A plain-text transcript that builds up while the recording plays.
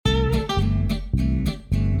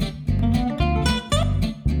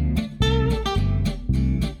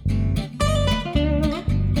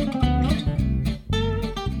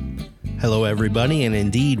Hello, everybody, and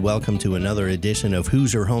indeed, welcome to another edition of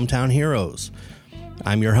Hoosier Hometown Heroes.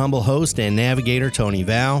 I'm your humble host and navigator, Tony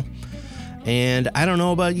Val, and I don't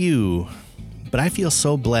know about you, but I feel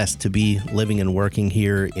so blessed to be living and working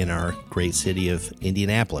here in our great city of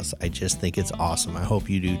Indianapolis. I just think it's awesome. I hope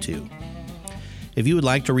you do too. If you would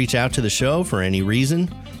like to reach out to the show for any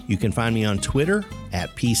reason, you can find me on Twitter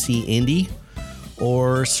at PCIndy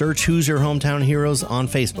or search Hoosier Hometown Heroes on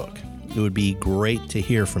Facebook. It would be great to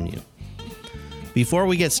hear from you. Before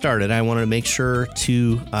we get started, I want to make sure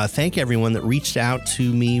to thank everyone that reached out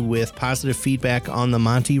to me with positive feedback on the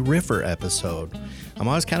Monty Riffer episode. I'm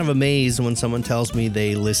always kind of amazed when someone tells me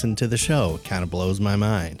they listen to the show. It kind of blows my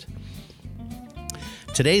mind.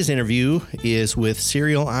 Today's interview is with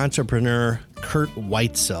serial entrepreneur Kurt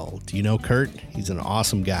Whitesell. Do you know Kurt? He's an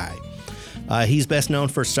awesome guy. He's best known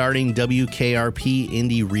for starting WKRP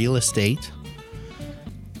Indy Real Estate.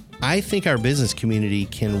 I think our business community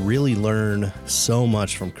can really learn so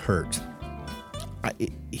much from Kurt.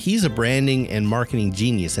 He's a branding and marketing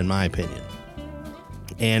genius, in my opinion.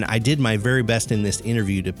 And I did my very best in this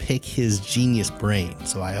interview to pick his genius brain,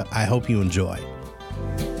 so I hope you enjoy.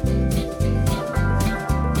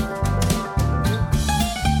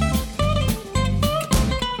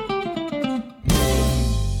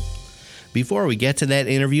 Before we get to that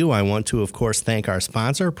interview, I want to, of course, thank our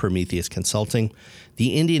sponsor, Prometheus Consulting,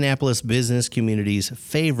 the Indianapolis business community's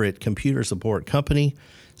favorite computer support company,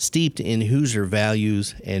 steeped in Hoosier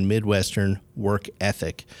values and Midwestern work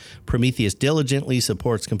ethic. Prometheus diligently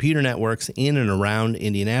supports computer networks in and around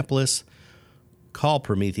Indianapolis. Call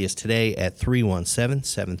Prometheus today at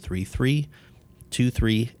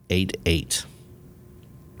 317-733-2388.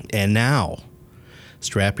 And now,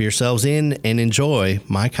 strap yourselves in and enjoy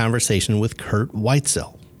my conversation with Kurt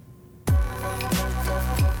Whitesell.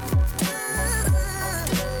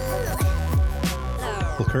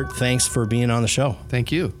 Well, Kurt, thanks for being on the show.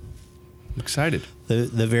 Thank you. I'm excited.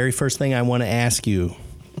 The very first thing I want to ask you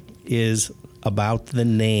is about the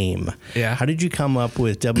name. Yeah. How did you come up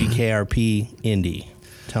with WKRP Indy?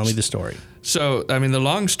 Tell me the story. So, the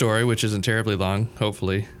long story, which isn't terribly long,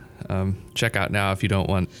 hopefully, check out now if you don't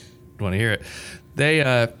want to hear it.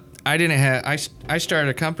 I started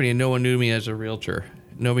a company and no one knew me as a realtor.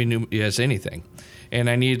 Nobody knew me as anything.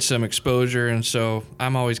 And I needed some exposure, and so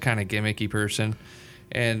I'm always kind of gimmicky person.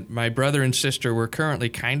 And my brother and sister were currently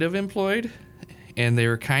kind of employed, and they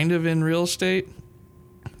were kind of in real estate.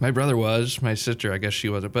 My brother was, my sister, I guess she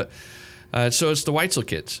wasn't. But so it's the Whitesell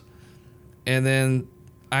kids. And then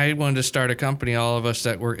I wanted to start a company, all of us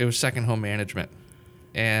it was second home management.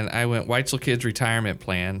 And I went Whitesell Kids Retirement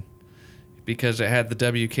Plan, because it had the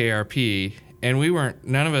WKRP, and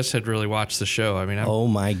none of us had really watched the show. Oh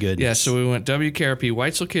my goodness. Yeah, so we went WKRP,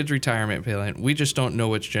 Whitesell Kids Retirement Plan. We just don't know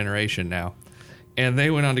which generation now. And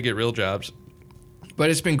they went on to get real jobs. But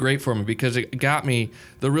it's been great for me because it got me,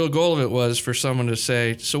 the real goal of it was for someone to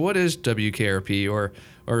say, so what is WKRP?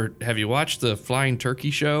 Or have you watched the Flying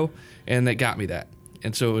Turkey show? And that got me that.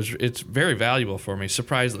 And so it's very valuable for me,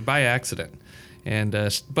 surprised by accident. And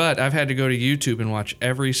but I've had to go to YouTube and watch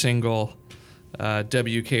every single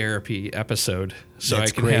WKRP episode so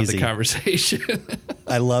That's I can crazy. have the conversation.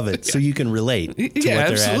 I love it. So you can relate to what they're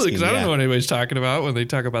absolutely, because asking. I don't know what anybody's talking about when they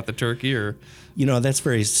talk about the turkey or... That's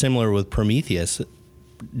very similar with Prometheus.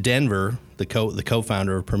 Denver, the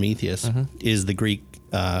co-founder of Prometheus, is the Greek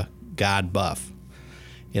god Buff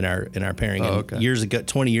in our pairing. Oh, okay.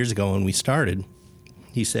 20 years ago when we started,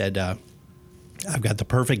 he said, I've got the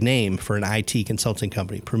perfect name for an IT consulting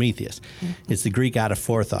company, Prometheus. It's the Greek god of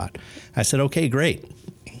forethought. I said, okay, great.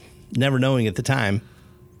 Never knowing at the time,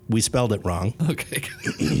 we spelled it wrong. Okay.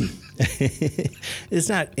 It's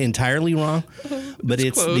not entirely wrong, but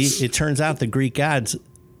it turns out the Greek gods,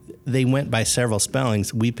 they went by several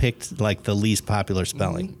spellings. We picked like the least popular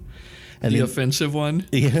spelling. And the offensive one?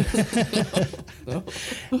 The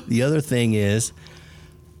other thing is,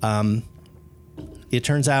 it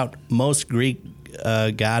turns out most Greek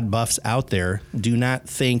god buffs out there do not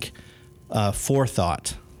think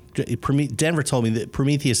forethought. Denver told me that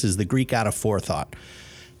Prometheus is the Greek god of forethought.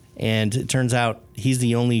 And it turns out he's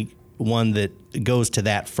the only one that goes to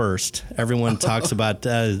that first. Everyone talks about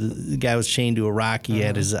the guy was chained to a rock. He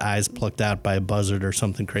had his eyes plucked out by a buzzard or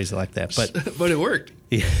something crazy like that. But it worked.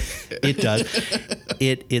 It does.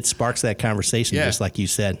 It sparks that conversation, just like you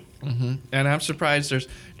said. Mm-hmm. And I'm surprised there's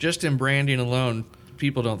just in branding alone,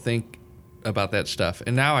 people don't think about that stuff.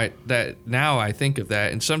 And now I think of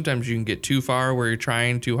that. And sometimes you can get too far where you're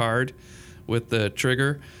trying too hard with the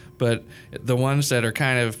trigger. But the ones that are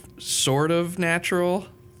kind of sort of natural,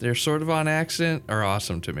 they're sort of on accident are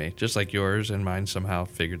awesome to me, just like yours and mine somehow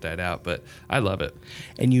figured that out. But I love it.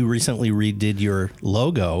 And you recently redid your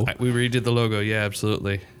logo. We redid the logo. Yeah,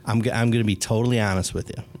 absolutely. I'm going to be totally honest with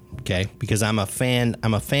you, okay? Because I'm a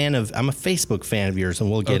Facebook fan of yours,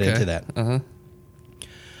 and we'll get into that. Uh-huh.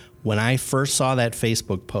 When I first saw that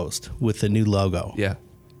Facebook post with the new logo, Yeah.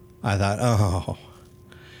 I thought, oh,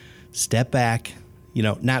 step back.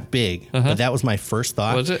 Not big, but that was my first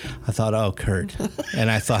thought. Was it? I thought, oh, Kurt. And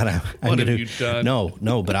I thought, I'm What going have you done?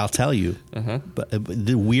 No, but I'll tell you. But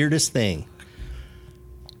the weirdest thing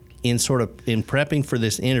in prepping for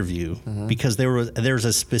this interview, because there was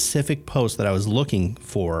a specific post that I was looking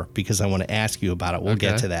for because I want to ask you about it. We'll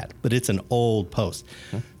get to that. But it's an old post.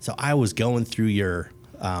 So I was going through your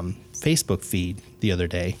Facebook feed the other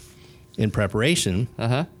day in preparation.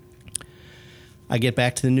 I get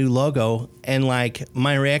back to the new logo, and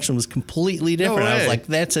my reaction was completely different. No I was way. like,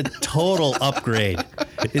 "That's a total upgrade."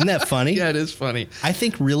 Isn't that funny? Yeah, it is funny. I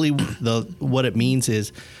think really what it means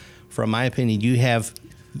is, from my opinion, you have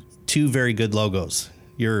two very good logos.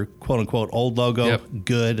 Your quote unquote old logo,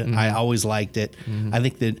 good. I always liked it. I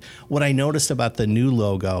think that what I noticed about the new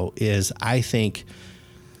logo is I think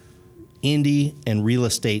indie and real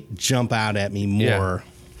estate jump out at me more.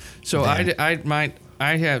 So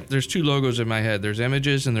there's two logos in my head. There's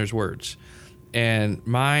images and there's words. And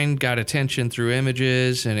mine got attention through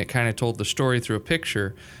images, and it kind of told the story through a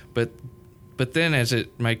picture. But then as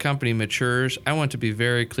my company matures, I want to be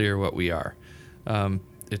very clear what we are.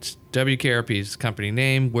 It's WKRP's company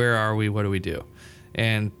name. Where are we? What do we do?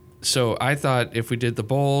 And so I thought if we did the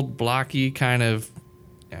bold, blocky kind of,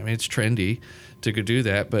 it's trendy to go do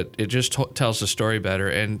that, but it just tells the story better.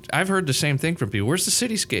 And I've heard the same thing from people. Where's the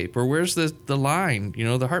cityscape? Or where's the line,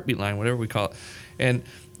 the heartbeat line, whatever we call it. And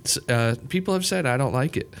people have said I don't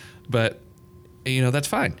like it, but, that's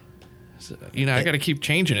fine. So, I got to keep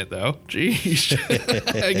changing it, though. Jeez.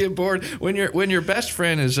 I get bored. When your best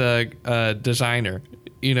friend is a designer,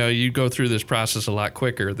 you go through this process a lot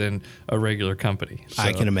quicker than a regular company. So,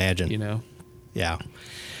 I can imagine. Yeah.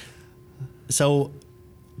 So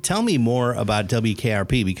tell me more about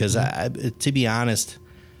WKRP, because to be honest,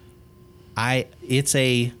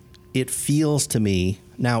 it feels to me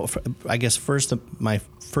now. I guess my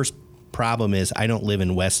first problem is I don't live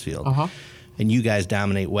in Westfield, and you guys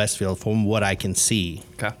dominate Westfield from what I can see.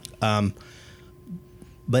 Okay.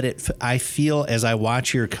 But I feel as I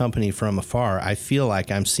watch your company from afar, I feel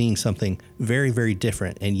like I'm seeing something very, very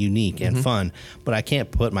different and unique and fun. But I can't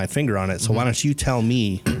put my finger on it. So why don't you tell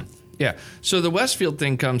me? Yeah. So the Westfield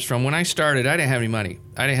thing comes from when I started, I didn't have any money.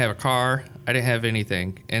 I didn't have a car. I didn't have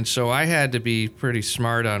anything. And so I had to be pretty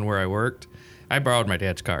smart on where I worked. I borrowed my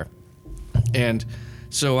dad's car. And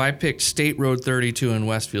so I picked State Road 32 in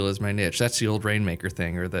Westfield as my niche. That's the old Rainmaker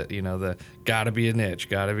thing, or the gotta be a niche,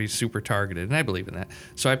 gotta be super targeted. And I believe in that.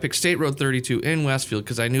 So I picked State Road 32 in Westfield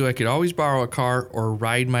because I knew I could always borrow a car or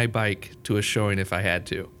ride my bike to a showing if I had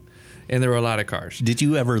to. And there were a lot of cars. Did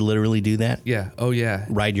you ever literally do that? Yeah. Oh, yeah.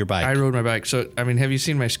 Ride your bike? I rode my bike. So, have you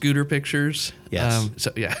seen my scooter pictures? Yes.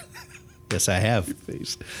 Yeah. Yes, I have.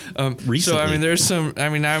 Recently. So, there's some,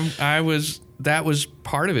 that was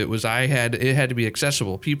part of it was it had to be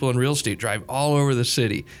accessible. People in real estate drive all over the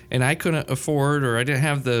city, and I couldn't afford, or I didn't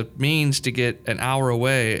have the means to get an hour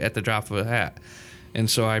away at the drop of a hat. And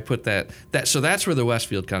so I put so that's where the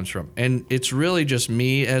Westfield comes from. And it's really just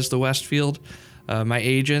me as the Westfield. My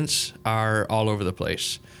agents are all over the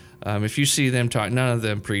place. If you see them talk, none of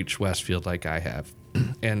them preach Westfield like I have.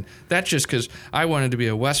 And that's just because I wanted to be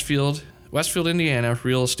a Westfield, Indiana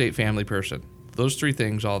real estate family person. Those three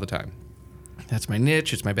things all the time. That's my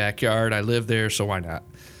niche. It's my backyard. I live there, so why not?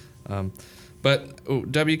 But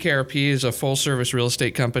WKRP is a full-service real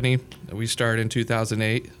estate company. We started in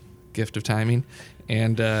 2008, gift of timing.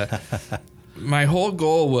 And my whole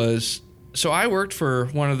goal was, so I worked for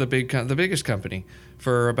one of the biggest company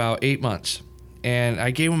for about 8 months. And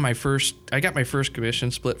I gave them I got my first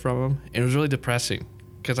commission split from them. And it was really depressing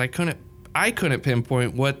because I couldn't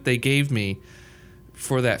pinpoint what they gave me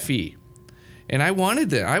for that fee. And I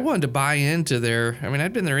wanted to buy into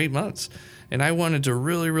I'd been there 8 months, and I wanted to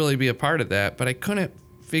really, really be a part of that, but I couldn't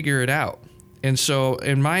figure it out. And so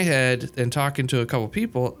in my head, and talking to a couple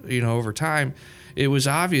people, over time, it was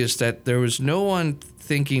obvious that there was no one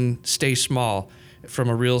thinking stay small from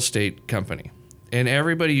a real estate company. And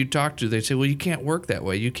everybody you talk to, they'd say, well, you can't work that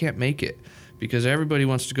way. You can't make it because everybody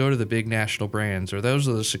wants to go to the big national brands, or those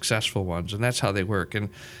are the successful ones, and that's how they work. And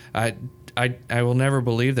I will never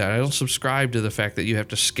believe that. I don't subscribe to the fact that you have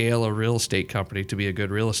to scale a real estate company to be a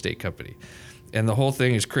good real estate company. And the whole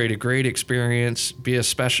thing is create a great experience, be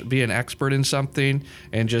an expert in something,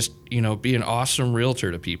 and just, be an awesome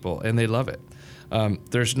realtor to people. And they love it.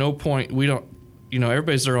 There's no point. We don't,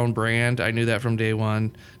 everybody's their own brand. I knew that from day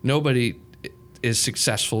one. Nobody is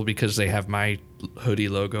successful because they have my hoodie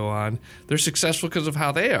logo on. They're successful because of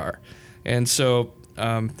how they are. And so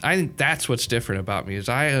I think that's what's different about me is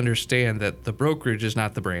I understand that the brokerage is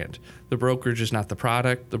not the brand. The brokerage is not the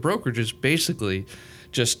product. The brokerage is basically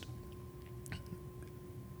just,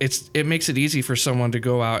 it makes it easy for someone to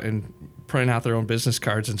go out and print out their own business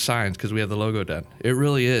cards and signs because we have the logo done. It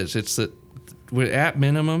really is. It's that at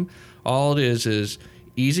minimum, all it is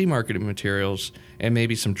easy marketing materials and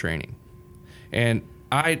maybe some training. And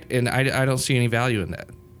I don't see any value in that.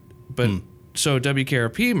 But so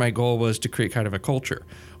WKRP, my goal was to create kind of a culture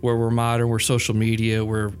where we're modern, we're social media,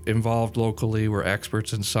 we're involved locally, we're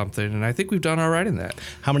experts in something. And I think we've done all right in that.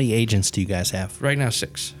 How many agents do you guys have? Right now,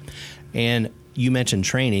 6. And you mentioned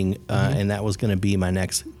training, and that was going to be my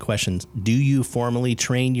next question. Do you formally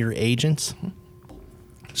train your agents?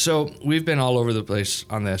 So we've been all over the place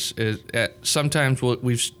on this. Sometimes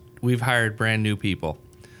we've hired brand new people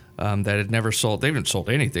that had never sold. They haven't sold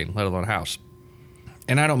anything, let alone a house.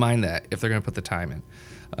 And I don't mind that if they're going to put the time in.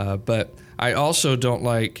 But I also don't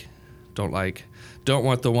want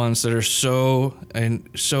the ones that are so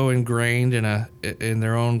ingrained in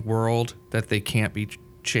their own world that they can't be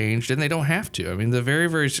changed, and they don't have to. I mean,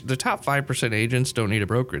 the top 5% agents don't need a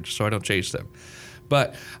brokerage, so I don't chase them.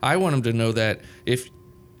 But I want them to know that if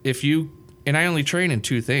you, and I only train in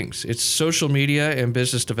 2 things. It's social media and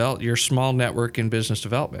business development, your small network in business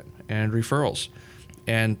development and referrals.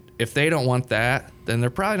 And if they don't want that, then they're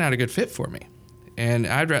probably not a good fit for me. And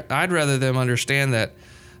I'd rather them understand that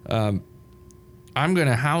I'm going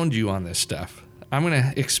to hound you on this stuff. I'm going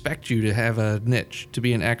to expect you to have a niche, to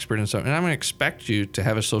be an expert in something. And I'm going to expect you to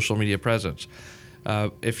have a social media presence.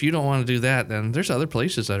 If you don't want to do that, then there's other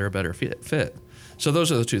places that are a better fit. So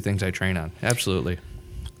those are the 2 things I train on. Absolutely.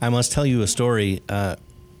 I must tell you a story.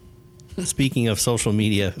 Speaking of social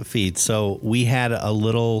media feeds, so we had a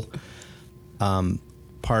little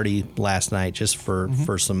party last night just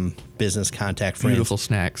for some business contact friends. Beautiful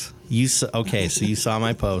snacks. So you saw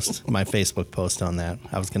my post, my Facebook post on that.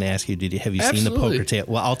 I was going to ask you, have you seen the Absolutely. poker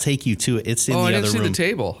table? Well, I'll take you to it. It's in the I other didn't see room. the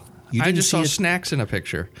table. I just saw snacks in a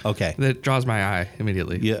picture. Okay. That draws my eye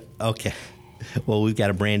immediately. Yeah. Okay. Well, we've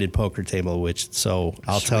got a branded poker table, so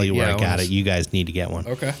I'll Sweet. tell you where Yeah, I got it. You guys need to get one.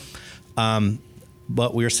 Okay.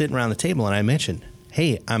 But we were sitting around the table, and I mentioned,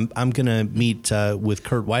 "Hey, I'm going to meet with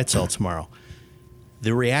Kurt Weitzel tomorrow."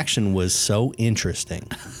 The reaction was so interesting.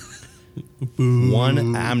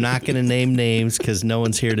 One, I'm not going to name names because no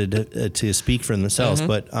one's here to speak for themselves.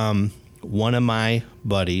 But one of my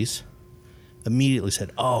buddies immediately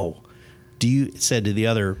said, "Oh, said to the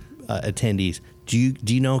other attendees, do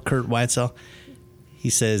you know Kurt Weitzel?" He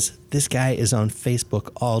says, "This guy is on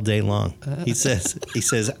Facebook all day long." He says,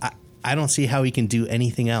 I don't see how he can do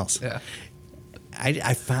anything else. Yeah.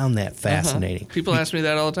 I found that fascinating. People ask me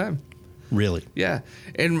that all the time. Really? Yeah.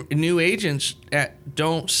 And new agents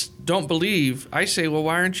don't believe. I say, well,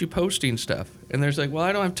 why aren't you posting stuff? And there's like, well,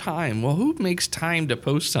 I don't have time. Well, who makes time to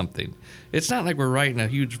post something? It's not like we're writing a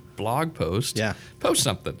huge blog post. Yeah. Post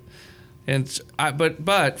something. And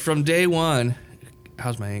but from day one,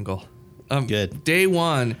 how's my angle? Good. Day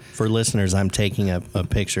one. For listeners, I'm taking a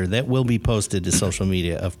picture that will be posted to social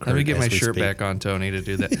media of Kurt. Let me get my as we shirt speak. back on, Tony, to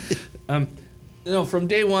do that. No, from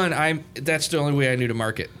day one, that's the only way I knew to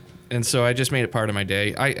market. And so I just made it part of my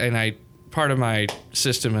day. Part of my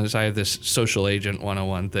system is I have this social agent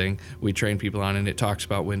 101 thing we train people on, and it talks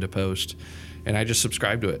about when to post. And I just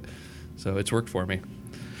subscribe to it. So it's worked for me.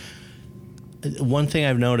 One thing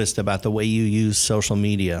I've noticed about the way you use social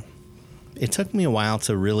media, it took me a while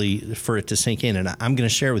for it to sink in, and I'm going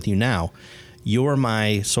to share with you now. You're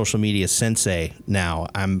my social media sensei now.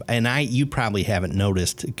 You probably haven't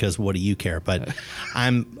noticed because what do you care? But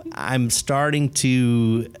I'm starting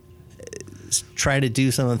to try to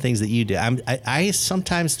do some of the things that you do. I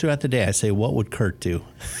sometimes throughout the day I say, what would Kurt do?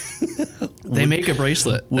 They make a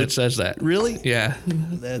bracelet that says that. Really? Yeah.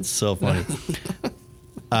 That's so funny.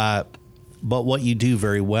 But what you do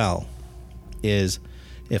very well is,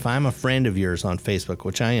 if I'm a friend of yours on Facebook,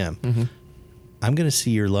 which I am, I'm going to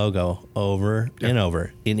see your logo over and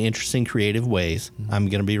over in interesting, creative ways. I'm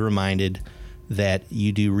going to be reminded that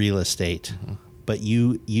you do real estate, but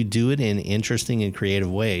you do it in interesting and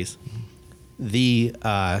creative ways.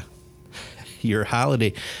 Your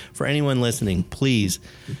holiday, for anyone listening, please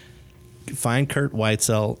find Kurt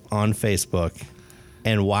Weitzel on Facebook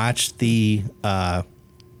and watch the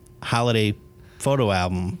holiday photo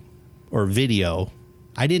album or video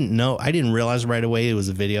I didn't realize right away it was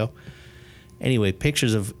a video. Anyway,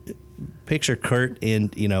 picture Kurt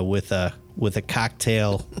in, with a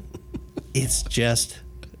cocktail. It's just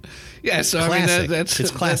So classic. I mean that's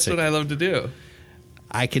It's classic. That's what I love to do.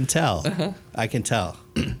 I can tell. I can tell.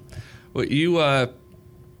 Well,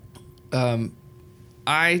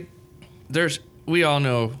 we all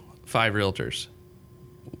know 5 realtors,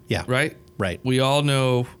 Yeah. right? Right. We all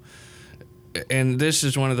know, and this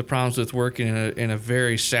is one of the problems with working in a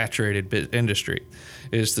very saturated industry,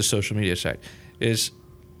 is the social media side. Is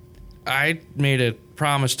I made a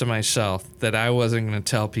promise to myself that I wasn't going to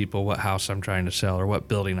tell people what house I'm trying to sell or what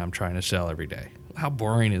building I'm trying to sell every day. How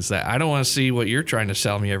boring is that? I don't want to see what you're trying to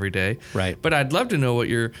sell me every day. Right. But I'd love to know what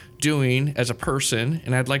you're doing as a person,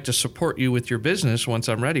 and I'd like to support you with your business once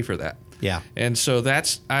I'm ready for that. Yeah. And so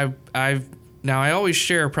that's now I always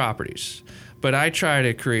share properties, but I try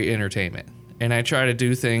to create entertainment. And I try to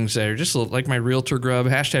do things that are just like my Realtor Grub,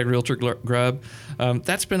 #RealtorGrub.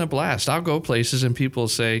 That's been a blast. I'll go places and people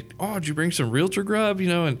say, "Oh, did you bring some Realtor Grub?"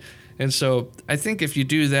 And so I think if you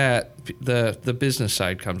do that, the business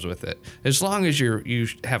side comes with it, as long as you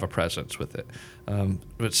have a presence with it.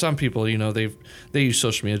 But some people, they use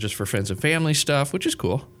social media just for friends and family stuff, which is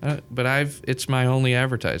cool. But it's my only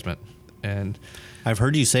advertisement, and I've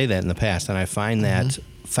heard you say that in the past, and I find that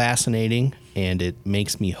fascinating, and it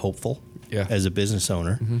makes me hopeful. Yeah. As a business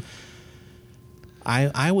owner.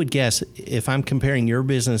 I would guess, if I'm comparing your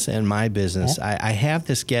business and my business, I have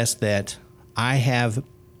this guess that I have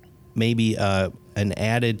maybe an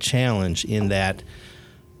added challenge in that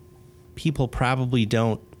people probably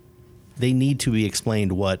they need to be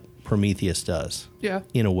explained what Prometheus does. Yeah.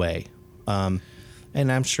 In a way. And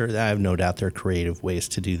I'm sure that I have no doubt there are creative ways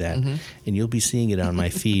to do that. And you'll be seeing it on my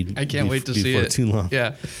feed. I can't wait to see it before too long.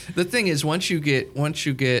 Yeah. The thing is, once you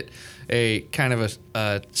get a kind of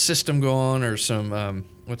a system going, or some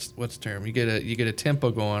what's the term? You get a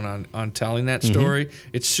tempo going on telling that story.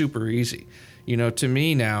 It's super easy. To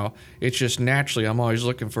me now, it's just naturally I'm always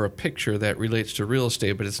looking for a picture that relates to real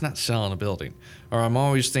estate, but it's not selling a building. Or I'm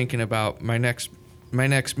always thinking about my next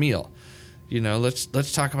meal.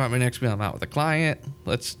 Let's talk about my next meal. I'm out with a client.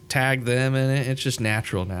 Let's tag them in it. It's just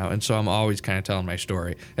natural now. And so I'm always kind of telling my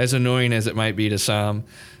story. As annoying as it might be to some,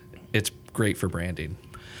 it's great for branding.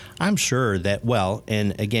 I'm sure that,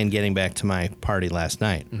 and again, getting back to my party last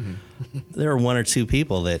night, there were 1 or 2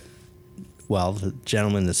 people that, the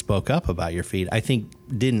gentleman that spoke up about your feed, I think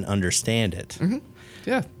didn't understand it.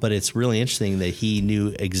 Yeah. But it's really interesting that he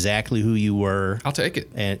knew exactly who you were. I'll take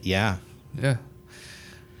it. And yeah.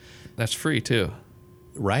 That's free too.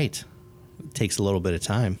 Right. It takes a little bit of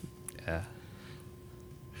time. Yeah.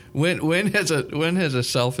 When has a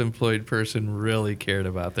self-employed person really cared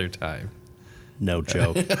about their time? No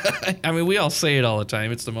joke. I mean, we all say it all the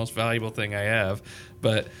time. It's the most valuable thing I have.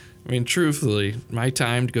 But I mean, truthfully, my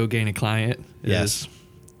time to go gain a client is.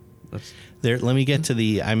 There. Let me get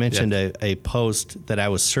to I mentioned a post that I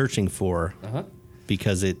was searching for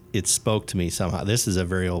because it spoke to me somehow. This is a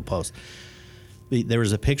very old post. There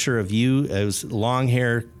was a picture of you. It was long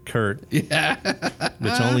hair Kurt. Yeah.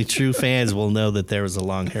 Which only true fans will know that there was a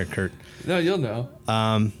long hair Kurt. No, you'll know.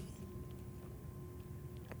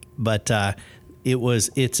 But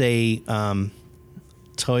it's a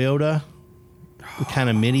Toyota kind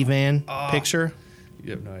of minivan picture.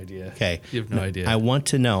 You have no idea. Okay. You have no idea. I want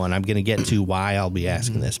to know, and I'm going to get to why I'll be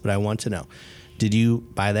asking this, but I want to know. Did you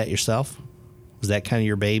buy that yourself? Was that kind of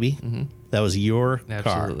your baby? That was your car?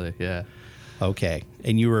 Absolutely, yeah. Okay.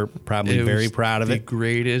 And you were probably very proud of it? The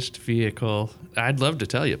greatest vehicle. I'd love to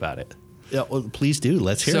tell you about it. Yeah, well, please do.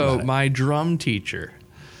 Let's hear about it. So my drum teacher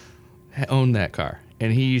owned that car,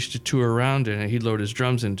 and he used to tour around in it. He'd load his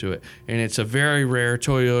drums into it. And it's a very rare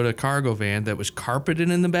Toyota cargo van that was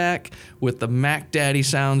carpeted in the back with the Mac Daddy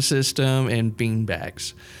sound system and bean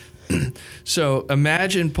bags. So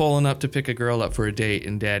imagine pulling up to pick a girl up for a date,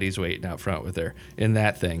 and Daddy's waiting out front with her in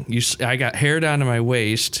that thing. I got hair down to my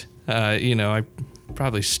waist. I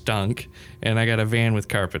probably stunk, and I got a van with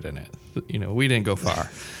carpet in it. We didn't go far.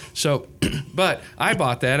 So, but I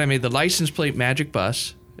bought that. I made the license plate Magic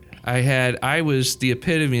Bus. I was the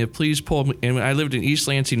epitome of please pull me, and I lived in East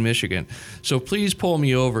Lansing, Michigan. So please pull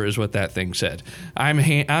me over is what that thing said.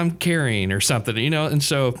 I'm carrying or something, and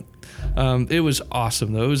so it was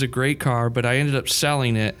awesome though. It was a great car, but I ended up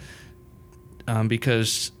selling it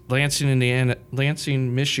because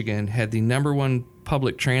Lansing, Michigan had the #1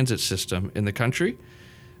 public transit system in the country.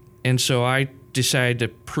 And so I decided to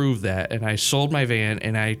prove that, and I sold my van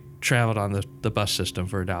and I traveled on the bus system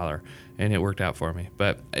for $1, and it worked out for me.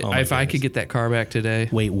 But if I could get that car back today.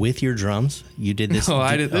 Wait, with your drums? You did this? No,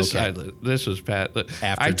 I did this. Okay. This was Pat. After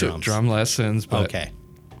I drums. took drum lessons, but okay.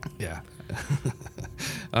 Yeah.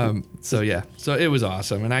 So it was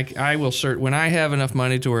awesome. And I will when I have enough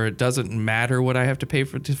money to where it doesn't matter what I have to pay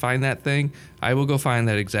for to find that thing, I will go find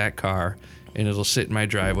that exact car and it'll sit in my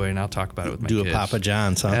driveway and I'll talk about it with my kids. Do a Papa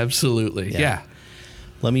John's, huh? Absolutely. Yeah.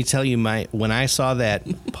 Let me tell you, when I saw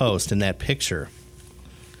that post and that picture,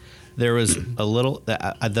 there was a little,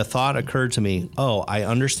 the thought occurred to me, oh, I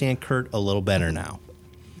understand Kurt a little better now.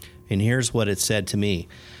 And here's what it said to me.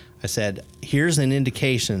 I said, here's an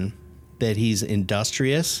indication that he's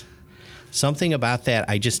industrious. Something about that,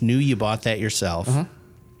 I just knew you bought that yourself. Uh-huh.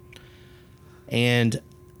 And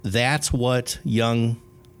that's what young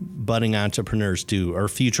budding entrepreneurs do, or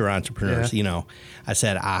future entrepreneurs. Yeah. You know, I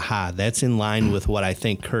said, aha, that's in line with what I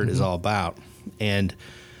think Kurt is all about. And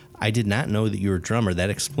I did not know that you were a drummer. That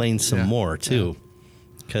explains some more too,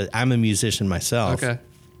 because I'm a musician myself. Okay.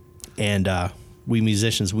 And we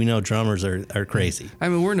musicians, we know drummers are crazy. I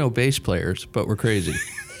mean, we're no bass players, but we're crazy.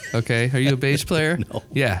 Okay. Are you a bass player? No.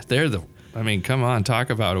 Yeah. Come on, talk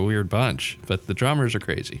about a weird bunch, but the drummers are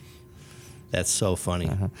crazy. That's so funny.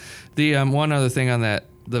 Uh-huh. The one other thing on the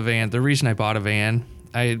van, the reason I bought a van,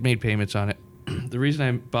 I had made payments on it. The reason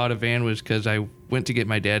I bought a van was because I went to get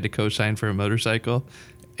my dad to co-sign for a motorcycle,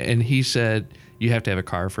 and he said, you have to have a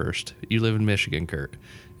car first. You live in Michigan, Kurt.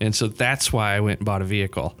 And so that's why I went and bought a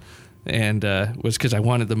vehicle, and was because I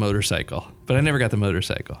wanted the motorcycle. But I never got the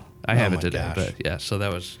motorcycle. I have it today. Gosh. But yeah, so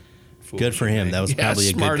that was Good for him. That was probably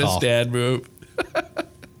a good call. Smartest dad move.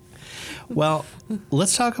 Well,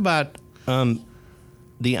 let's talk about the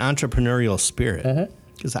entrepreneurial spirit,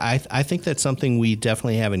 because I think that's something we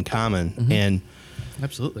definitely have in common. And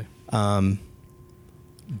Absolutely.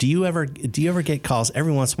 do you ever get calls?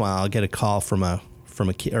 Every once in a while, I'll get a call from a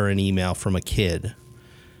kid, or an email from a kid.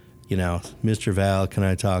 You know, Mr. Val, can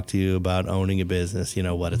I talk to you about owning a business? You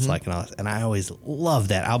know what it's like and all that. And I always love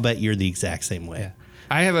that. I'll bet you're the exact same way. Yeah.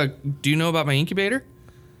 I have do you know about my incubator?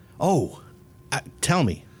 Oh, tell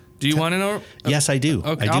me. Do you want to know? Yes, I do.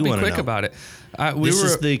 Okay, I do I'll be want to quick know. about it. This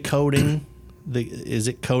is the coding. Is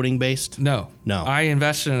it coding based? No. No. I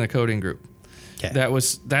invested in a coding group. Okay.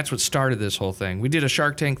 That's what started this whole thing. We did a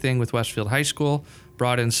Shark Tank thing with Westfield High School,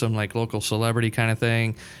 brought in some like local celebrity kind of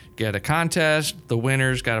thing, get a contest, the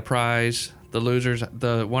winners got a prize, the losers,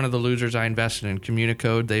 one of the losers I invested in,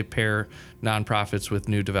 Communicode, they pair nonprofits with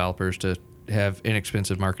new developers to have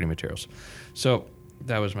inexpensive marketing materials. So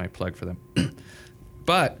that was my plug for them.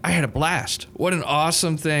 But I had a blast. What an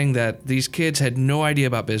awesome thing that these kids had no idea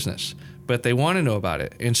about business, but they want to know about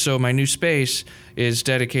it. And so my new space is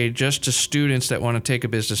dedicated just to students that want to take a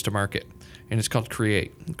business to market. And it's called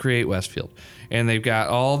Create Westfield. And they've got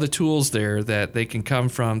all the tools there that they can come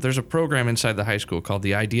from. There's a program inside the high school called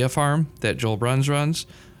the Idea Farm that Joel Bruns runs.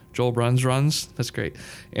 That's great.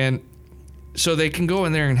 And so they can go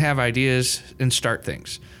in there and have ideas and start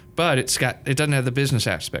things. But it doesn't have the business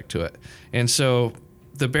aspect to it. And so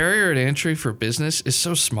the barrier to entry for business is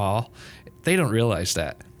so small. They don't realize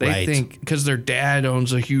that. They think because their dad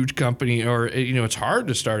owns a huge company, or it's hard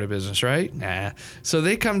to start a business, right? Nah. So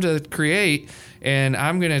they come to Create, and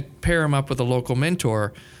I'm going to pair them up with a local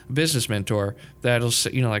mentor, a business mentor that'll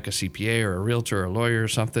like a CPA or a realtor or a lawyer or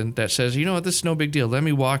something that says, you know what, this is no big deal. Let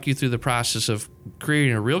me walk you through the process of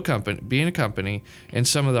creating a real company, being a company, and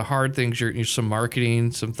some of the hard things, some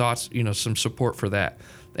marketing, some thoughts, some support for that.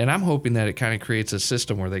 And I'm hoping that it kind of creates a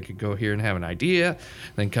system where they could go here and have an idea,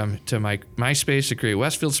 then come to my space to create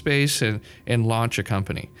Westfield Space and launch a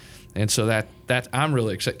company. And so that I'm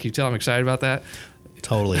really excited. Can you tell I'm excited about that?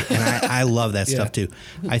 Totally. And I love that stuff too.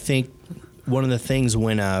 I think one of the things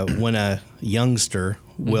when a youngster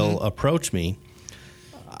will approach me,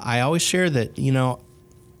 I always share that,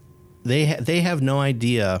 they have no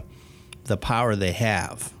idea the power they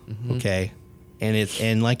have. Okay.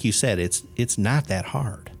 And like you said, it's not that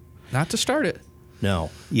hard. Not to start it. No.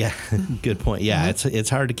 Yeah. Good point. Yeah. It's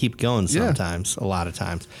hard to keep going sometimes, a lot of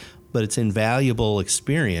times, but it's invaluable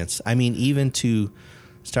experience. I mean, even to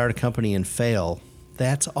start a company and fail,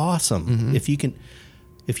 that's awesome. If you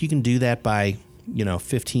can do that by,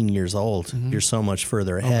 15 years old, you're so much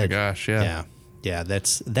further ahead. Oh my gosh. Yeah. Yeah. Yeah.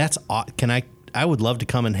 That's, I would love to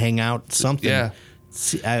come and hang out something. Yeah.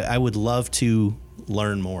 I would love to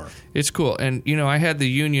learn more. It's cool. And, I had the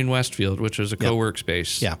Union Westfield, which was a co-work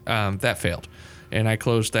space. Yeah. That failed. And I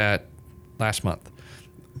closed that last month.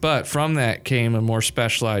 But from that came a more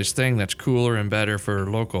specialized thing that's cooler and better for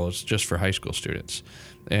locals, just for high school students.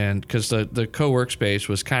 And because the co-work space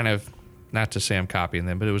was kind of, not to say I'm copying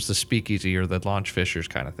them, but it was the speakeasy or the Launch Fishers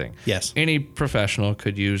kind of thing. Yes. Any professional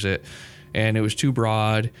could use it. and it was too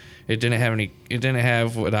broad. It didn't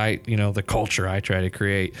have what the culture I try to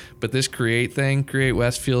create. But this Create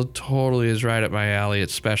Westfield totally is right up my alley.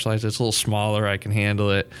 It's specialized. It's a little smaller. I can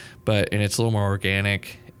handle it, and it's a little more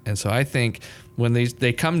organic. And so I think when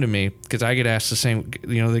they come to me, because I get asked the same,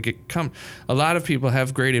 a lot of people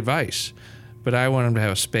have great advice, but I want them to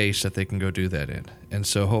have a space that they can go do that in. And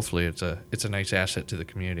so hopefully it's a nice asset to the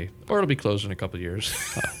community, or it'll be closed in a couple of years.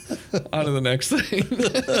 On to the next thing.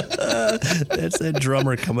 That's that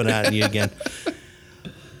drummer coming out at you again.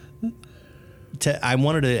 I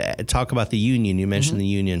wanted to talk about the union. You mentioned the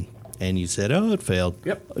union, and you said, "Oh, it failed."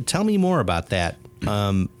 Yep. Tell me more about that.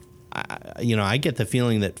 I get the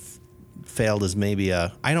feeling that failed is maybe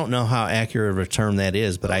I don't know how accurate of a term that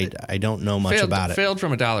is, but I don't know much about it. Failed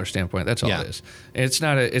from a dollar standpoint. That's all it is. It's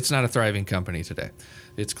not a thriving company today.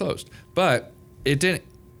 It's closed. But it didn't.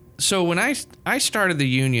 So when I started the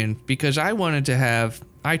union, because I wanted to have,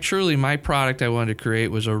 my product I wanted to create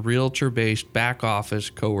was a realtor-based back office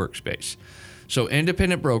co-work space. So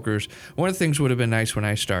independent brokers, one of the things would have been nice when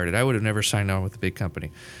I started, I would have never signed on with a big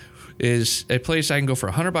company, is a place I can go for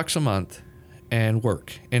 $100 a month and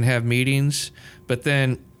work and have meetings, but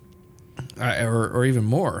then, or even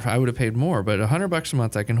more, I would have paid more, but $100 a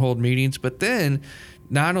month I can hold meetings, but then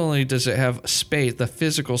not only does it have space, the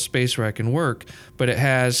physical space where I can work, but it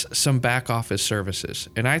has some back office services.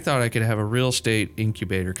 And I thought I could have a real estate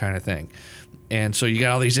incubator kind of thing. And so you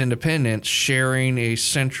got all these independents sharing a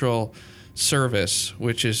central service,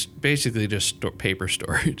 which is basically just paper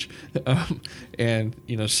storage, and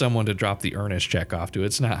someone to drop the earnest check off to.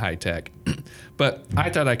 It's not high tech, but I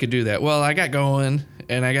thought I could do that. Well, I got going,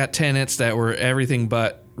 and I got tenants that were everything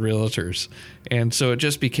but realtors, and so it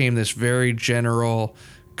just became this very general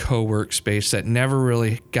co-work space that never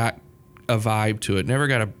really got a vibe to it. Never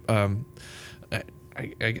got a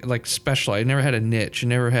special. I never had a niche. I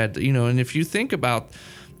never had And if you think about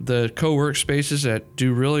the co-work spaces that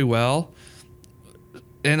do really well.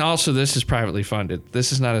 And also, this is privately funded.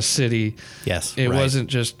 This is not a city. Yes, it wasn't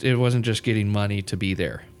just getting money to be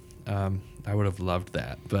there. I would have loved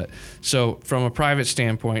that. But so, from a private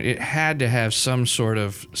standpoint, it had to have some sort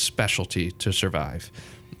of specialty to survive,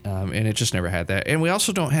 and it just never had that. And we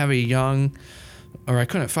also don't have I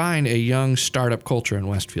couldn't find a young startup culture in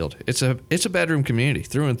Westfield. It's a bedroom community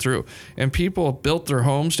through and through, and people built their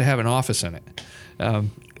homes to have an office in it. Wow.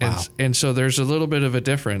 And so there's a little bit of a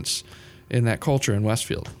difference in that culture in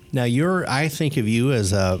Westfield. Now I think of you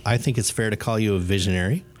as I think it's fair to call you a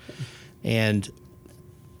visionary. And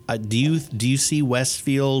do you see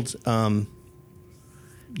Westfield,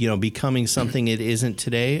 becoming something it isn't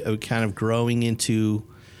today, or kind of growing into?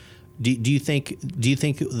 Do you think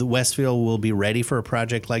the Westfield will be ready for a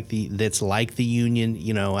project that's like the Union?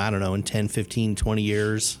 I don't know, in 10, 15, 20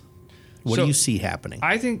 years. What do you see happening?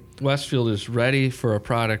 I think Westfield is ready for a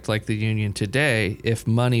product like the Union today if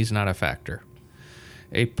money's not a factor.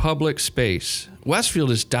 A public space.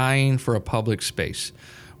 Westfield is dying for a public space,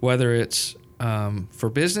 whether it's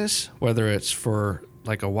for business, whether it's for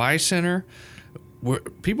like a Y Center. Where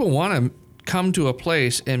people want to come to a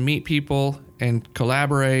place and meet people and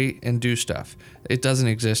collaborate and do stuff. It doesn't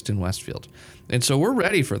exist in Westfield. And so we're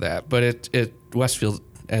ready for that, but Westfield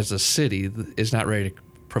as a city is not ready to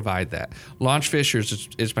provide that. Launch Fishers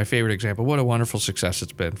is my favorite example. What a wonderful success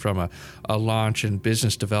it's been from a launch and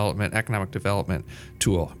business development, economic development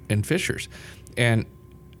tool in Fishers. And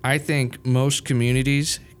I think most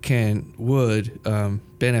communities would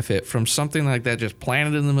benefit from something like that, just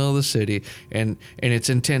planted in the middle of the city, and it's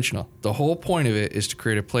intentional. The whole point of it is to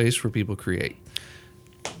create a place where people create.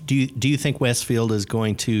 Do you think Westfield is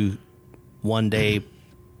going to one day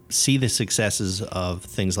see the successes of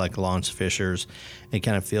things like Launch Fishers and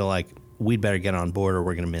kind of feel like we'd better get on board or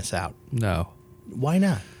we're going to miss out? No. Why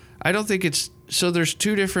not? I don't think so there's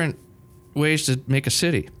two different ways to make a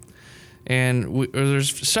city. And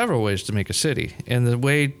there's several ways to make a city. And the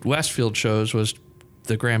way Westfield chose was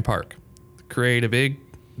the Grand Park. Create a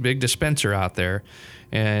big dispenser out there,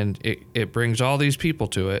 and it brings all these people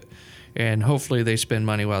to it, and hopefully they spend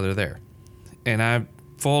money while they're there. And I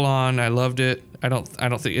loved it. I don't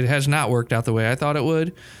think it has not worked out the way I thought it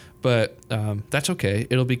would, but that's okay.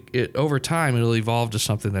 Over time it'll evolve to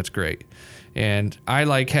something that's great. And I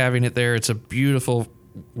like having it there. It's a beautiful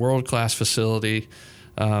world-class facility.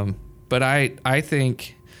 But I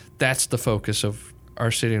think that's the focus of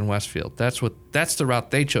our city in Westfield. That's the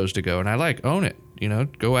route they chose to go, and I own it.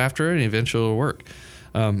 Go after it, and eventually it'll work.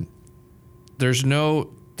 There's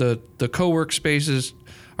the co-work spaces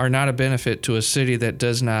are not a benefit to a city that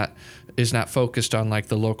is not focused on like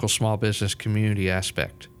the local small business community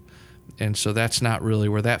aspect. And so that's not really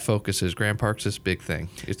where that focus is. Grand Park's this big thing.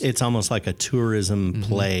 It's almost like a tourism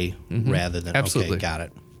play rather than, Absolutely. Okay, got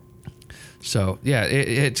it. So yeah,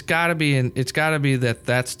 it's got to be, and it's got to be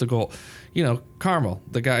that's the goal. You know, Carmel,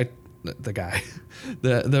 the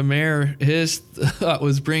mayor, his thought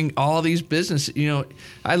was bring all these businesses. You know,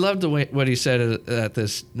 I loved what he said at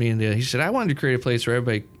this meeting. He said, I wanted to create a place where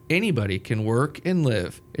anybody can work and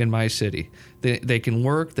live in my city. They can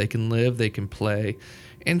work, they can live, they can play.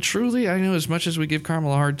 And truly, I know as much as we give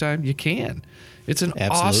Carmel a hard time, you can. It's an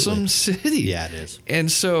awesome city. Yeah, it is.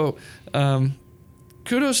 And so,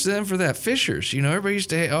 kudos to them for that. Fishers, you know, everybody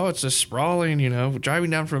used to say, oh, it's a sprawling, you know,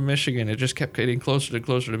 driving down from Michigan, it just kept getting closer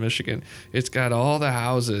to Michigan. It's got all the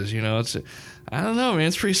houses, you know, I don't know, man,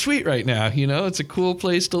 it's pretty sweet right now, you know, it's a cool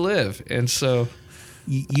place to live. And so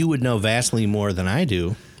you would know vastly more than I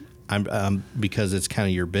do, because it's kind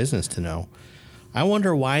of your business to know. I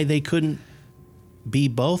wonder why they couldn't be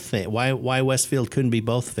both things. Why Westfield couldn't be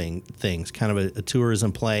both things, kind of a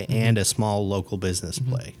tourism play and a small local business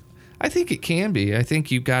play. I think it can be. I think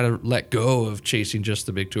you've got to let go of chasing just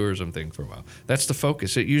the big tourism thing for a while. That's the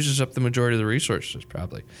focus. It uses up the majority of the resources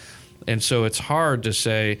probably. And so it's hard to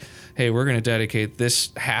say, hey, we're going to dedicate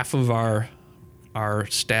this half of our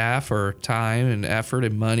staff or time and effort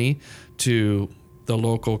and money to the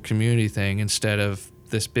local community thing instead of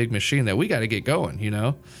this big machine that we got to get going, you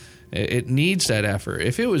know? It needs that effort.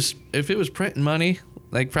 If it was printing money,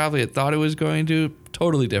 like probably it thought it was going to,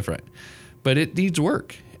 totally different. But it needs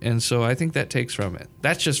work. And so I think that takes from it.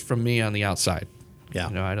 That's just from me on the outside. Yeah.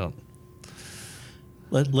 You know, I don't.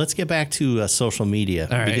 Let's get back to social media,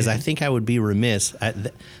 because I think I would be remiss.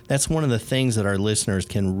 That's one of the things that our listeners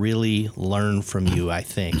can really learn from you, I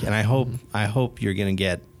think. And I hope you're going to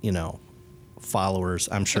get, you know, followers.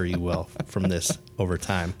 I'm sure you will from this over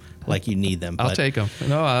time, like you need them. I'll take them.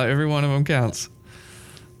 No, every one of them counts.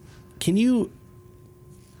 Can you?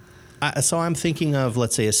 So I'm thinking of,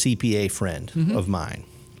 let's say, a CPA friend of mine.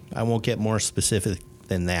 I won't get more specific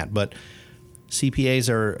than that, but CPAs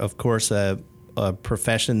are, of course, a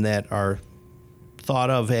profession that are thought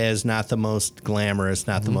of as not the most glamorous,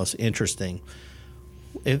 not the most interesting.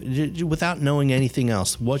 Without knowing anything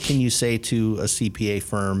else, what can you say to a CPA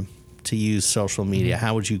firm to use social media?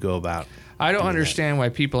 How would you go about? I don't understand why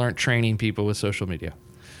people aren't training people with social media,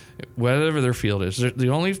 whatever their field is. The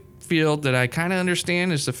only field that I kind of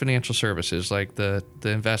understand is the financial services, like the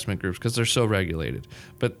investment groups, because they're so regulated.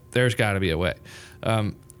 But there's got to be a way.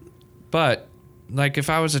 But like if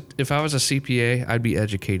I was a CPA, I'd be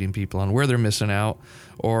educating people on where they're missing out,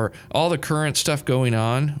 or all the current stuff going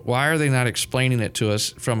on. Why are they not explaining it to us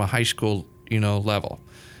from a high school, you know, level?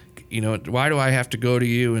 You know, why do I have to go to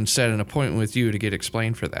you and set an appointment with you to get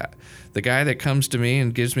explained for that? The guy that comes to me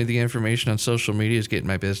and gives me the information on social media is getting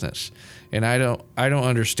my business. And I don't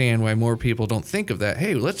understand why more people don't think of that.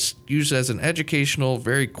 Hey, let's use it as an educational,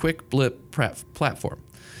 very quick blip platform.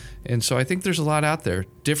 And so I think there's a lot out there.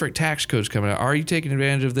 Different tax codes coming out. Are you taking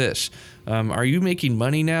advantage of this? Are you making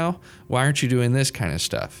money now? Why aren't you doing this kind of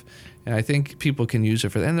stuff? And I think people can use it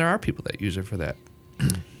for that. And there are people that use it for that.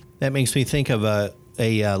 That makes me think of a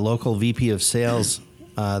local VP of sales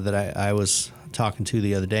that I was talking to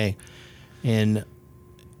the other day. And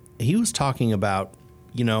he was talking about,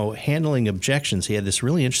 you know, handling objections. He had this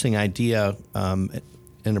really interesting idea, an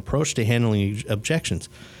approach to handling objections.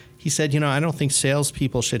 He said, you know, I don't think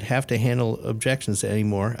salespeople should have to handle objections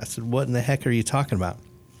anymore. I said, what in the heck are you talking about?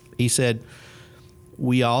 He said,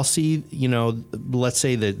 we all see, you know, let's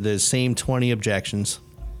say the same 20 objections.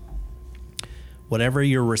 Whatever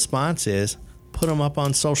your response is, put them up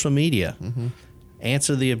on social media.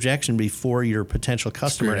 Answer the objection before your potential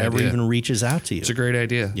customer ever even reaches out to you. It's a great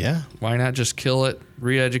idea. Yeah. Why not just kill it,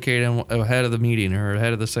 re-educate them ahead of the meeting or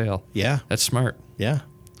ahead of the sale? Yeah. That's smart. Yeah.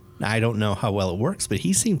 I don't know how well it works, but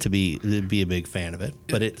he seemed to be a big fan of it.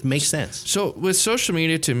 But it makes sense. So with social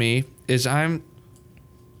media, to me, is I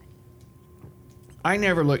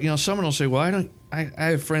never look, you know, someone will say, well, I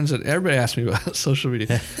have friends that everybody asks me about social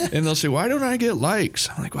media, and they'll say, why don't I get likes?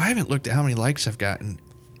 I'm like, well, I haven't looked at how many likes I've gotten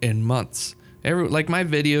in months. Like my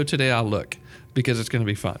video today, I'll look because it's going to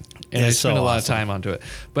be fun. And I spend a lot of time onto it.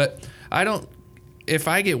 But if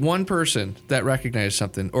I get one person that recognizes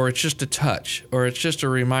something, or it's just a touch, or it's just a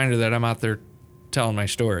reminder that I'm out there telling my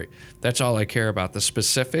story, that's all I care about. The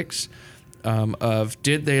specifics of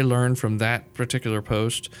did they learn from that particular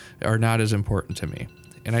post are not as important to me.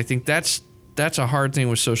 And I think that's a hard thing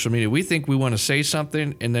with social media. We think we want to say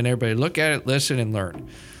something and then everybody look at it, listen, and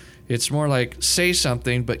learn. It's more like say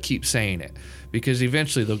something, but keep saying it, because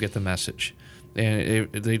eventually they'll get the message. And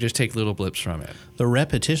they just take little blips from it. The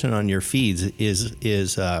repetition on your feeds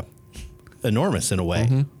is enormous in a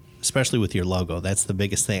way. especially with your logo. That's the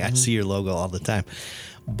biggest thing. I see your logo all the time.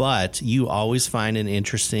 But you always find an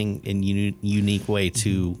interesting and unique way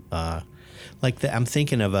to, I'm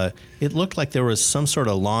thinking of it looked like there was some sort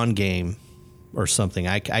of lawn game or something.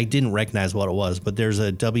 I didn't recognize what it was, but there's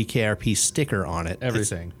a WKRP sticker on it.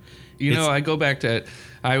 Everything. I go back to,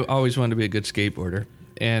 I always wanted to be a good skateboarder,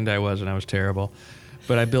 and I was terrible.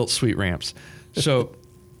 But I built sweet ramps. So,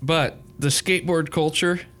 but the skateboard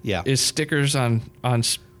culture is stickers on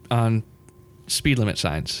speed limit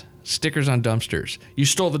signs, stickers on dumpsters. You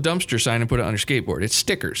stole the dumpster sign and put it on your skateboard. It's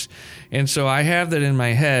stickers. And so I have that in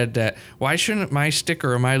my head that why shouldn't my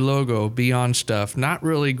sticker or my logo be on stuff not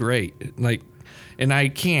really great? And I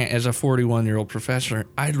can't, as a 41-year-old professor,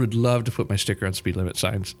 I would love to put my sticker on speed limit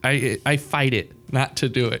signs. I fight it not to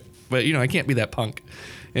do it. But, I can't be that punk.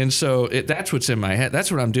 And so that's what's in my head. That's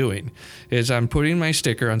what I'm doing, is I'm putting my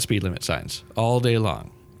sticker on speed limit signs all day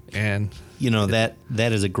long. And that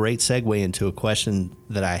is a great segue into a question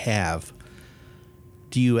that I have.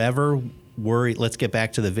 Do you ever worry? Let's get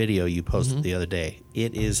back to the video you posted the other day.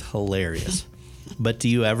 It is hilarious. But do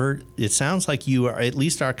you ever? It sounds like you are at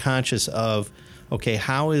least are conscious of, okay,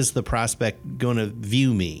 how is the prospect going to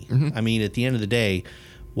view me? I mean, at the end of the day,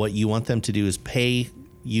 what you want them to do is pay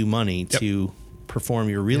you money to perform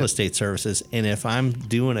your real estate services. And if I'm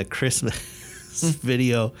doing a Christmas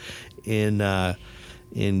video in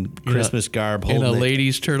Christmas garb, in a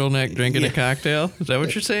lady's turtleneck, drinking a cocktail, is that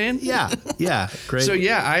what you're saying? Yeah, great. So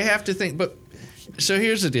I have to think. But so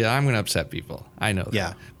here's the deal: I'm going to upset people. I know that.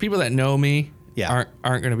 Yeah, people that know me aren't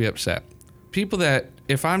going to be upset. People that,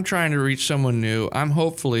 if I'm trying to reach someone new, I'm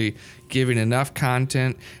hopefully giving enough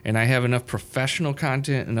content, and I have enough professional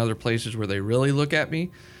content in other places where they really look at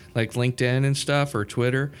me, like LinkedIn and stuff or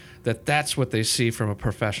Twitter, that's what they see from a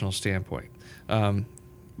professional standpoint.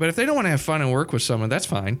 But if they don't want to have fun and work with someone, that's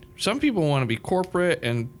fine. Some people want to be corporate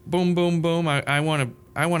and boom, boom, boom. I want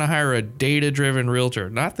to hire a data-driven realtor,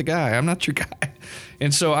 not the guy. I'm not your guy.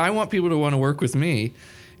 And so I want people to want to work with me,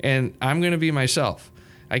 and I'm going to be myself.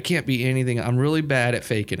 I can't be anything. I'm really bad at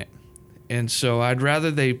faking it. And so I'd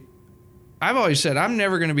rather I've always said I'm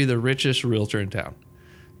never going to be the richest realtor in town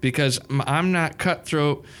because I'm not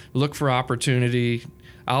cutthroat, look for opportunity.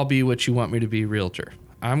 I'll be what you want me to be, realtor.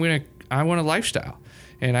 I want a lifestyle,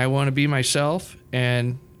 and I want to be myself,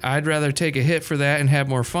 and I'd rather take a hit for that and have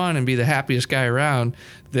more fun and be the happiest guy around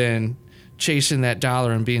than chasing that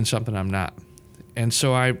dollar and being something I'm not. And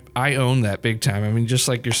so I own that big time. I mean, just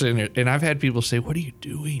like you're sitting there, and I've had people say, "What are you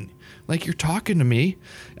doing? Like, you're talking to me.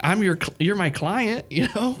 You're my client,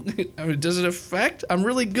 I mean, does it affect? I'm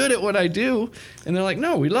really good at what I do." And they're like,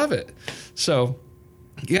 "No, we love it." So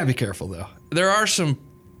you gotta be careful, though. There are some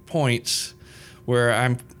points where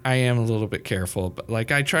I am a little bit careful, but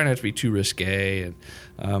I try not to be too risque,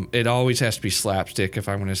 and it always has to be slapstick if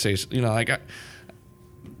I'm going to say,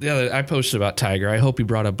 I posted about Tiger. I hope he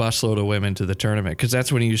brought a busload of women to the tournament because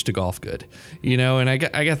that's when he used to golf good, and I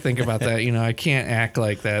got to think about that. I can't act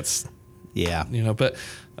like that's, but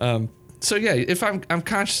so if I'm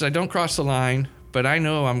conscious, I don't cross the line, but I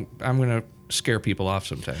know I'm going to scare people off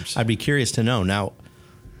sometimes. I'd be curious to know now.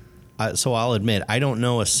 So I'll admit I don't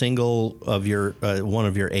know a single of your one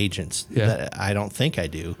of your agents. That I don't think I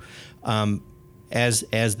do. As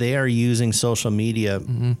they are using social media,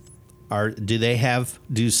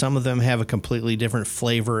 do some of them have a completely different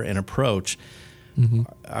flavor and approach?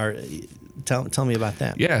 Tell me about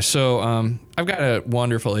that. Yeah, so I've got a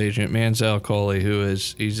wonderful agent, Manzel Kohli,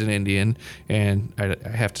 he's an Indian, and I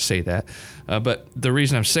have to say that. But the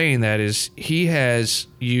reason I'm saying that is he has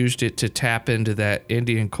used it to tap into that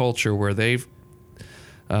Indian culture where they're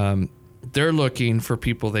looking for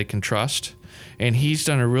people they can trust, and he's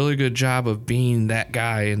done a really good job of being that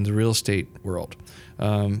guy in the real estate world.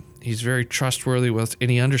 He's very trustworthy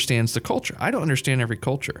and he understands the culture. I don't understand every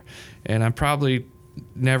culture, and I probably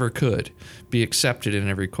never could be accepted in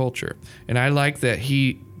every culture. And I like that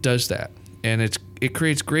he does that, and it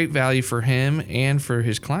creates great value for him and for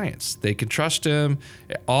his clients. They can trust him.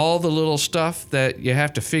 All the little stuff that you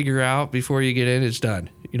have to figure out before you get in is done.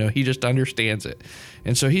 He just understands it,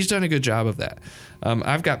 and so he's done a good job of that.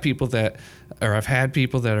 I've had people that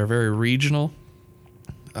are very regional.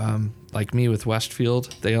 Like me with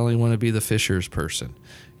Westfield, they only want to be the Fishers person.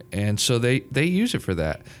 And so they use it for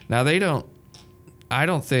that. Now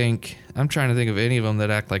I'm trying to think of any of them that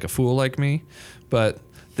act like a fool like me, but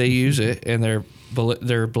they use it and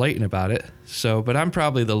they're blatant about it. So, but I'm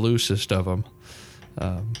probably the loosest of them.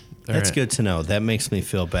 That's good to know. That makes me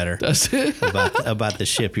feel better. Does it? about the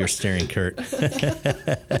ship you're steering, Kurt.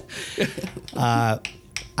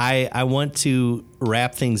 I want to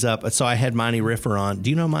wrap things up. So I had Monty Riffer on. Do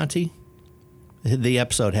you know Monty? The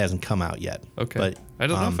episode hasn't come out yet. Okay. But I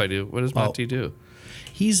don't know if I do. What does Monty do?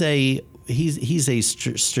 he's a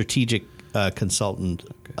strategic consultant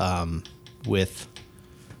with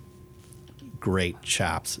great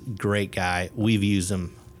chops. Great guy. We've used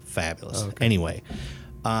him. Fabulous. Okay. Anyway,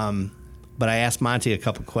 but I asked Monty a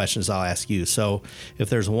couple questions. I'll ask you. So, if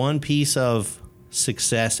there's one piece of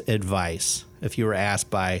success advice, if you were asked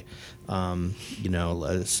by, some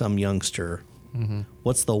youngster,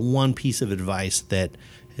 what's the one piece of advice that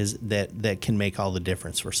can make all the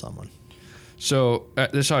difference for someone? So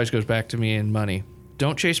this always goes back to me and money.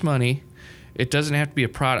 Don't chase money. It doesn't have to be a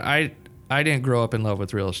product. I didn't grow up in love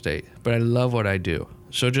with real estate, but I love what I do.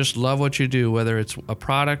 So just love what you do, whether it's a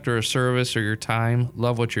product or a service or your time.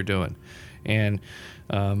 Love what you're doing, and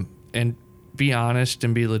be honest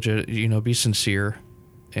and be legit. Be sincere,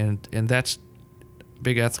 and that's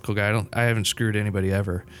big ethical guy. I haven't screwed anybody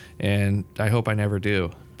ever, and I hope I never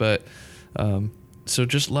do. But so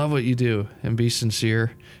just love what you do and be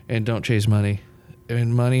sincere, and don't chase money.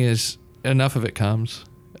 And money is enough of it comes.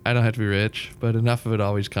 I don't have to be rich, but enough of it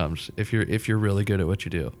always comes if you're really good at what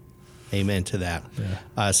you do. Amen to that.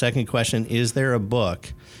 Yeah. Second question, is there a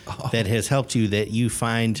book that has helped you that you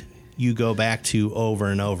find you go back to over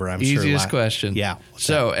and over? Easiest question. Yeah.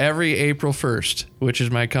 So every April 1st, which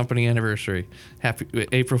is my company anniversary, happy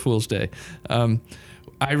April Fool's Day,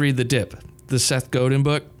 I read The Dip, the Seth Godin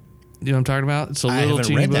book. You know what I'm talking about? It's a little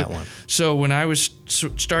teeny book. That one. So when I was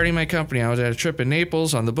starting my company, I was at a trip in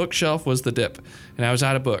Naples. On the bookshelf was The Dip, and I was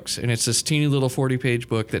out of books. And it's this teeny little 40-page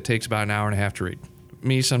book that takes about an hour and a half to read.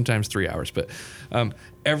 Me, sometimes 3 hours. But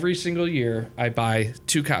every single year, I buy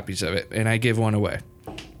 2 copies of it, and I give one away.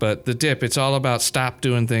 But The Dip, it's all about stop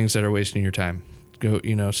doing things that are wasting your time.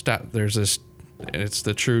 Stop. There's this, and it's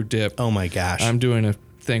the true dip. Oh, my gosh. I'm doing a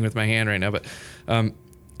thing with my hand right now, but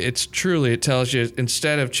it tells you,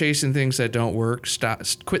 instead of chasing things that don't work,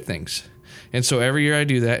 quit things. And so every year I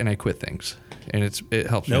do that, and I quit things. And it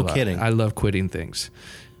helps me a lot. No kidding. I love quitting things.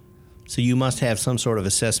 So you must have some sort of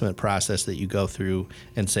assessment process that you go through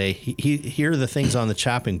and say, here are the things on the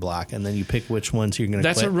chopping block, and then you pick which ones you're going to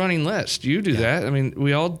quit. That's a running list. You do that. I mean,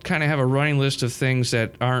 we all kind of have a running list of things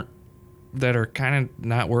that are kind of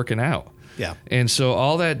not working out. Yeah. And so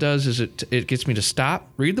all that does is it gets me to stop,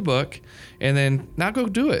 read the book, and then not go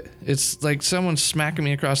do it. It's like someone smacking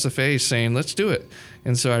me across the face saying, let's do it.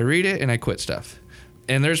 And so I read it and I quit stuff.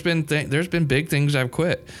 And there's been big things I've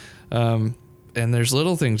quit. And there's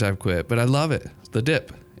little things I've quit, but I love it. The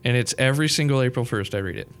Dip. And it's every single April 1st I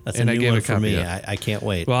read it. That's and a new I give one a copy for me. of. I can't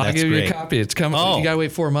wait. Well, That's I'll give great. you a copy. It's coming. Oh. You got to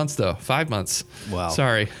wait 4 months, though. 5 months. Wow.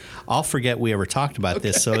 Sorry. I'll forget we ever talked about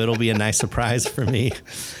this, so it'll be a nice surprise for me.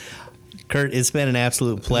 Kurt, it's been an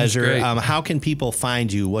absolute pleasure. Great. How can people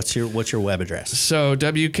find you? What's your web address? So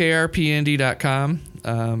WKRPND.com.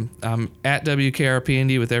 I'm at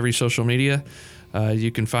WKRPND with every social media.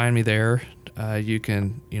 You can find me there. You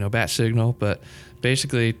can, bat signal, but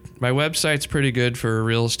basically my website's pretty good for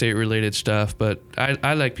real estate related stuff, but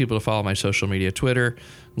I like people to follow my social media: Twitter,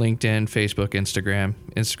 LinkedIn, Facebook, Instagram.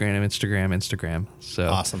 So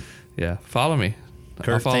awesome. Yeah. Follow me.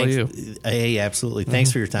 Kurt, I'll follow you. Hey, absolutely.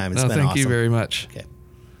 Thanks for your time. It's been thank awesome. you very much. Okay.